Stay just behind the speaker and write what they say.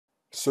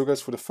So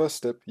guys, for the first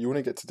step, you want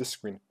to get to this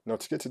screen. Now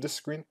to get to this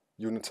screen,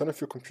 you want to turn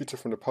off your computer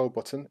from the power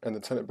button and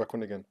then turn it back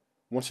on again.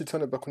 Once you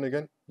turn it back on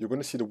again, you're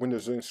going to see the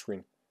Windows Zone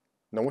screen.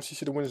 Now once you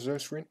see the Windows Zone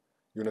screen,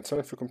 you want to turn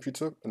off your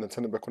computer and then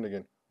turn it back on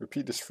again.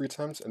 Repeat this 3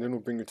 times and then it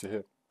will bring you to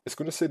here. It's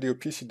going to say that your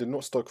PC did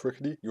not start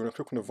correctly. You want to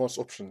click on Advanced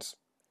Options,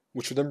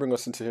 which will then bring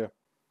us into here.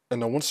 And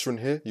now once you're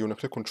in here, you want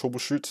to click on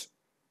Troubleshoot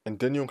and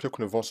then you want to click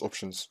on Advanced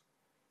Options.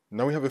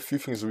 Now we have a few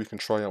things that we can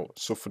try out.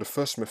 So for the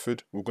first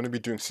method, we're going to be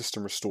doing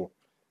System Restore.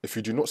 If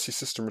you do not see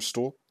System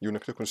Restore, you want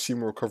to click on See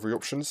More Recovery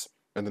Options,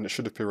 and then it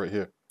should appear right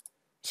here.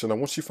 So now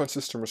once you find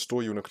System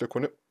Restore, you want to click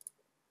on it,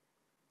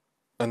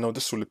 and now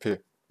this will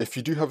appear. If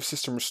you do have a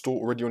System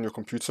Restore already on your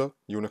computer,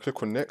 you want to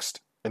click on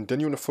Next, and then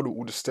you want to follow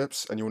all the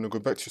steps, and you want to go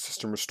back to your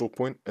System Restore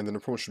point, and then the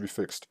problem should be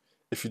fixed.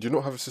 If you do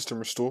not have a System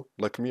Restore,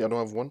 like me, I don't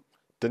have one,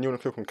 then you want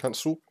to click on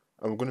Cancel,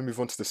 and we're going to move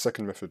on to the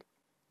second method.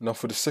 Now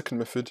for the second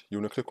method, you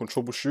want to click on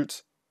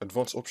Troubleshoot,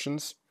 Advanced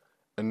Options,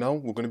 and now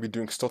we're going to be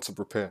doing Startup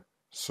Repair.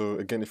 So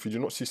again, if you do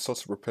not see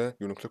Startup Repair,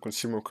 you want to click on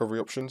See More Recovery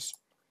Options,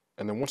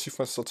 and then once you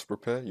find Startup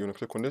Repair, you want to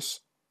click on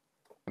this,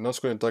 and now it's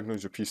going to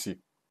diagnose your PC.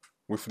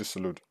 Wait for this to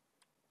load.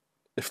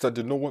 If that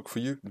did not work for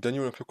you, then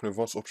you want to click on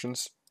Advanced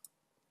Options,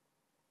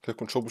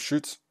 click on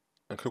Troubleshoot,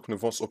 and click on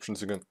Advanced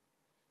Options again.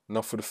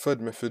 Now for the third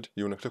method,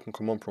 you want to click on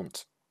Command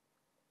Prompt.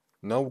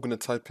 Now we're going to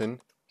type in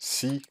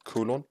C:,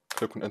 click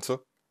on Enter.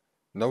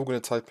 Now we're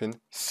going to type in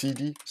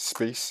cd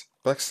space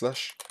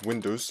 /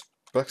 Windows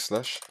 /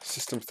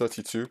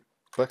 System32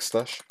 /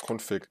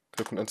 config,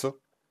 click on Enter.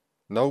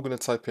 Now we're going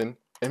to type in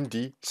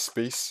md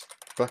space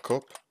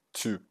backup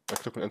 2 and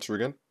click on Enter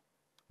again.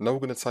 Now we're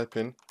going to type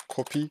in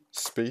copy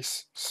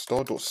space **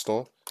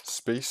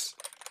 space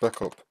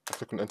backup and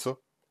click on Enter.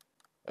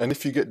 And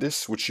if you get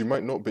this, which you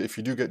might not, but if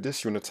you do get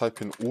this, you want to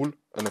type in all and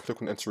then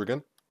click on Enter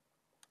again.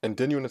 And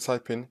then you want to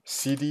type in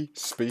cd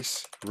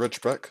space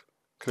regback,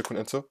 click on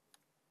Enter.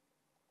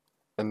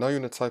 And now you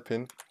want to type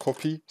in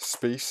copy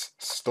space **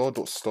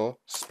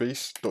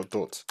 space ...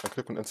 and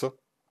click on Enter.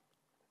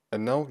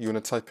 And now you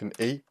want to type in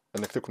A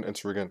and then click on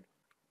Enter again.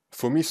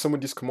 For me, some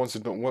of these commands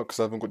did not work because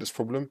I haven't got this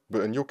problem,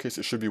 but in your case,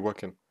 it should be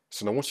working.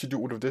 So now once you do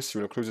all of this,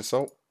 you want to close this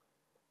out,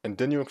 and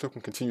then you want to click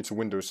on Continue to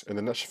Windows, and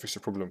then that should fix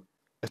your problem.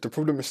 If the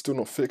problem is still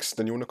not fixed,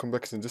 then you want to come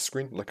back into this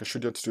screen, like I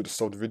showed you how to do at the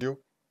start of the video,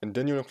 and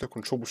then you want to click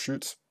on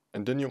Troubleshoot,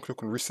 and then you want to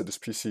click on Reset this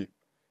PC.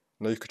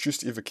 Now you could choose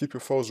to either keep your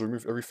files or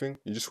remove everything.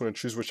 You just want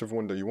to choose whichever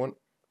one that you want.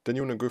 Then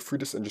you want to go through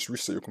this and just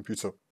reset your computer.